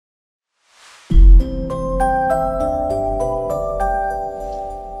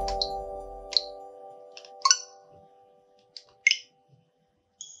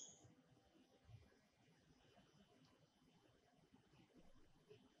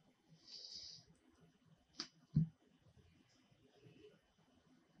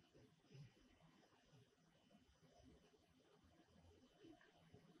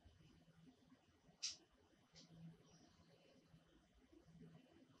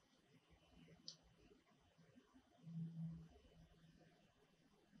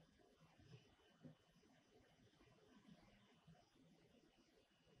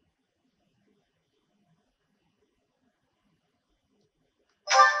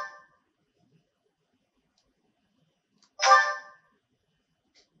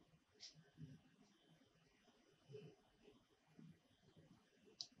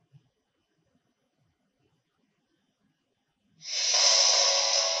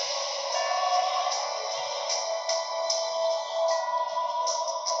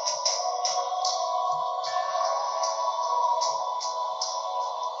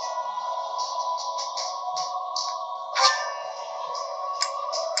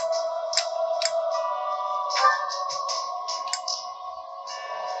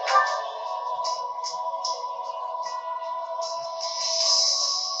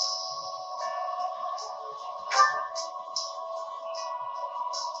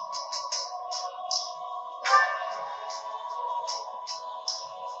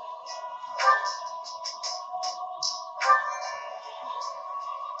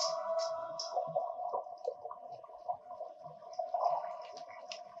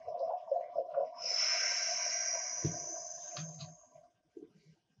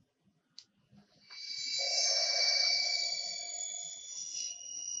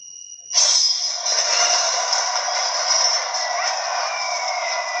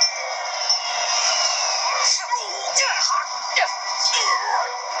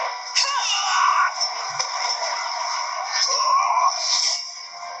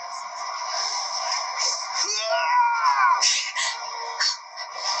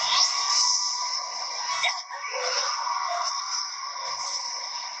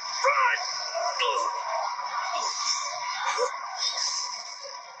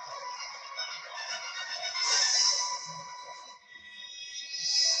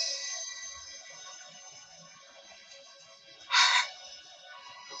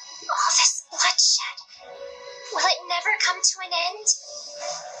to an end?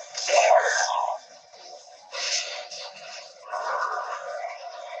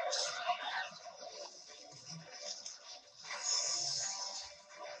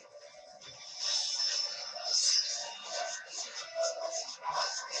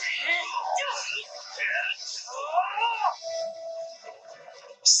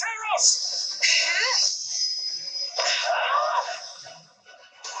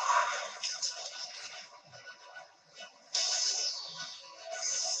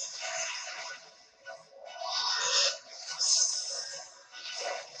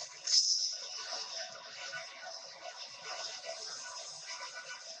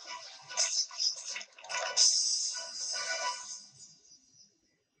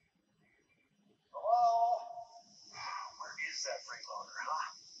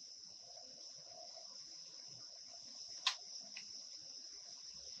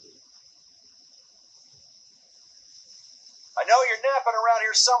 I know you're napping around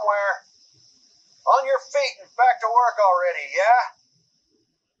here somewhere. On your feet and back to work already, yeah?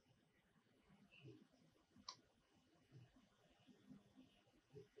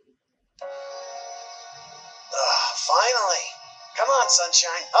 Finally. Come on,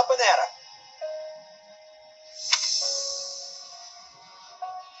 sunshine. Up and at 'em.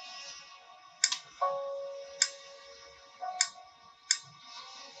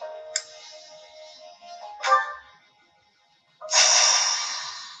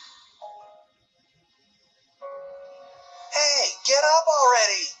 Hey, get up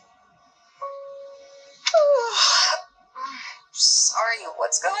already. Sorry,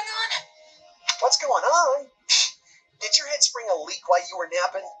 what's going on? What's going on? Did your head spring a leak while you were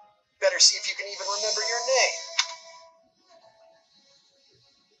napping? Better see if you can even remember your name.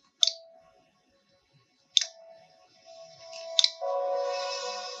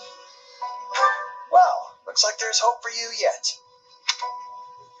 Well, looks like there's hope for you yet.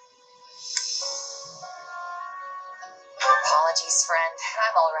 Apologies, friend.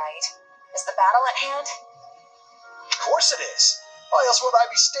 I'm all right. Is the battle at hand? Of course it is. Why else would I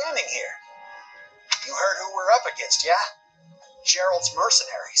be standing here? You heard who we're up against, yeah? Gerald's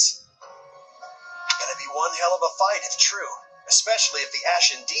mercenaries. Gonna be one hell of a fight if true, especially if the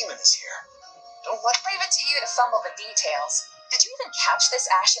Ashen Demon is here. Don't let... Leave it to you to fumble the details. Did you even catch this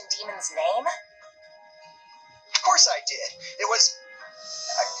Ashen Demon's name? Of course I did. It was...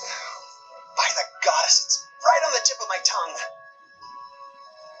 by the goddess, it's right on the tip of my tongue.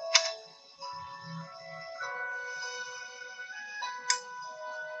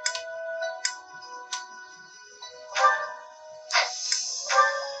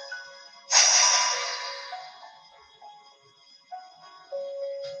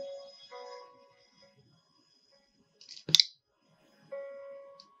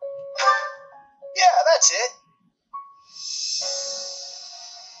 Yeah, that's it.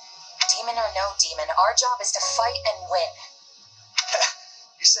 Demon or no demon, our job is to fight and win.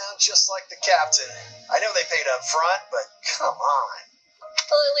 You sound just like the captain. I know they paid up front, but come on.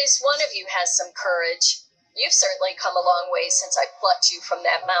 Well, at least one of you has some courage. You've certainly come a long way since I plucked you from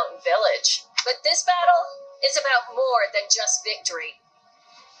that mountain village. But this battle is about more than just victory.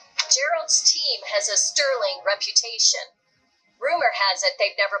 Gerald's team has a sterling reputation. Rumor has it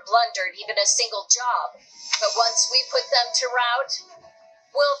they've never blundered even a single job. But once we put them to rout,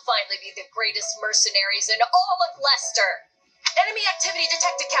 we'll finally be the greatest mercenaries in all of Leicester. Enemy activity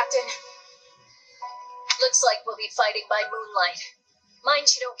detected, Captain. Looks like we'll be fighting by moonlight. Mind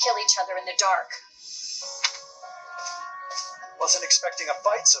you don't kill each other in the dark. Wasn't expecting a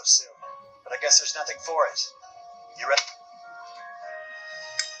fight so soon, but I guess there's nothing for it. You ready?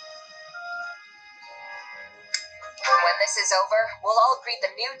 When this is over, we'll all greet the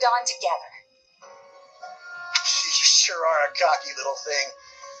new dawn together. You sure are a cocky little thing.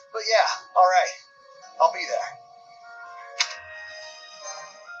 But yeah, alright. I'll be there.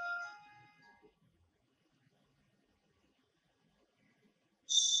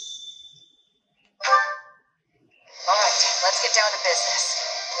 Alright, let's get down to business.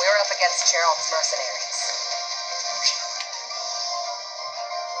 We're up against Gerald's mercenaries.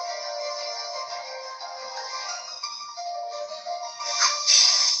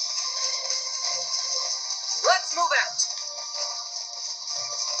 Let's move out.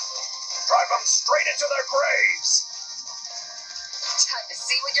 Drive them straight into their graves! Time to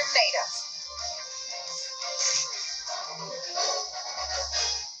see what you're made of.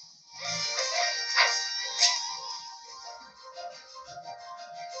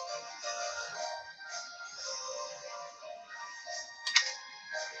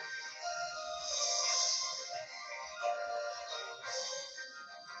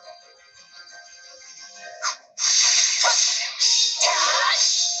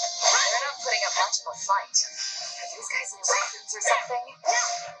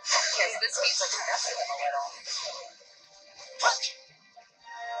 This seems like you're messing with him a little.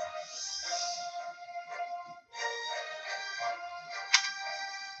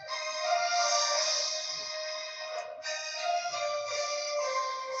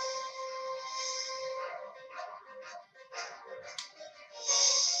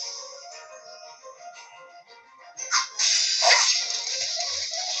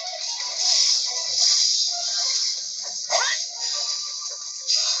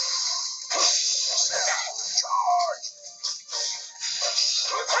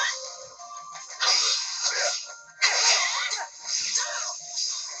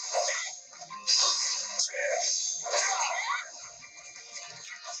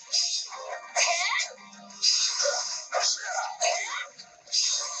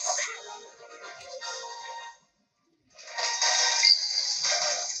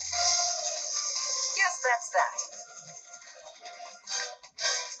 Guess that's that.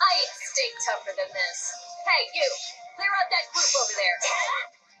 I eat steak tougher than this. Hey, you! Clear out that group over there.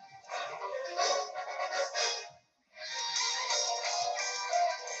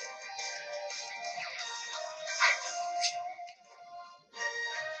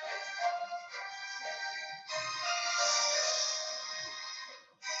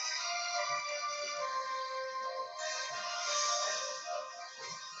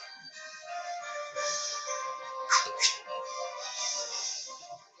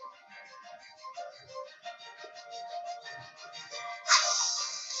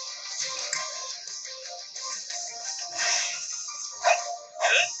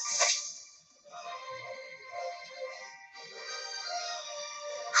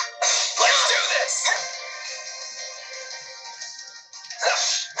 Let's do this!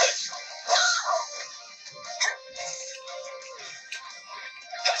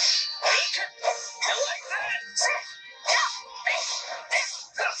 You like that?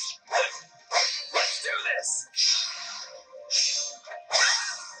 Let's do this!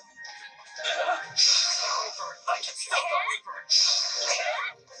 Over. I can stop the Reaper.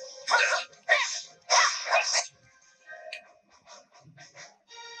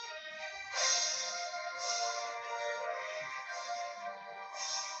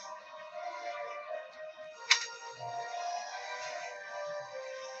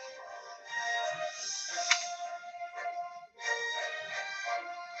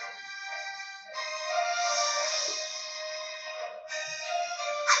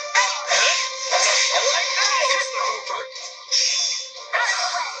 You like that?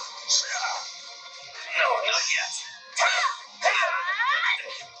 No, not yet.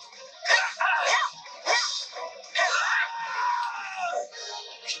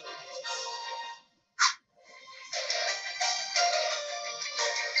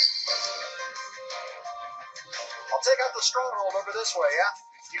 I'll take out the stronghold over this way, yeah?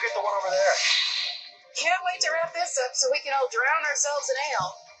 You get the one over there. Can't wait to wrap this up so we can all drown ourselves in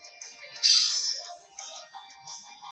ale.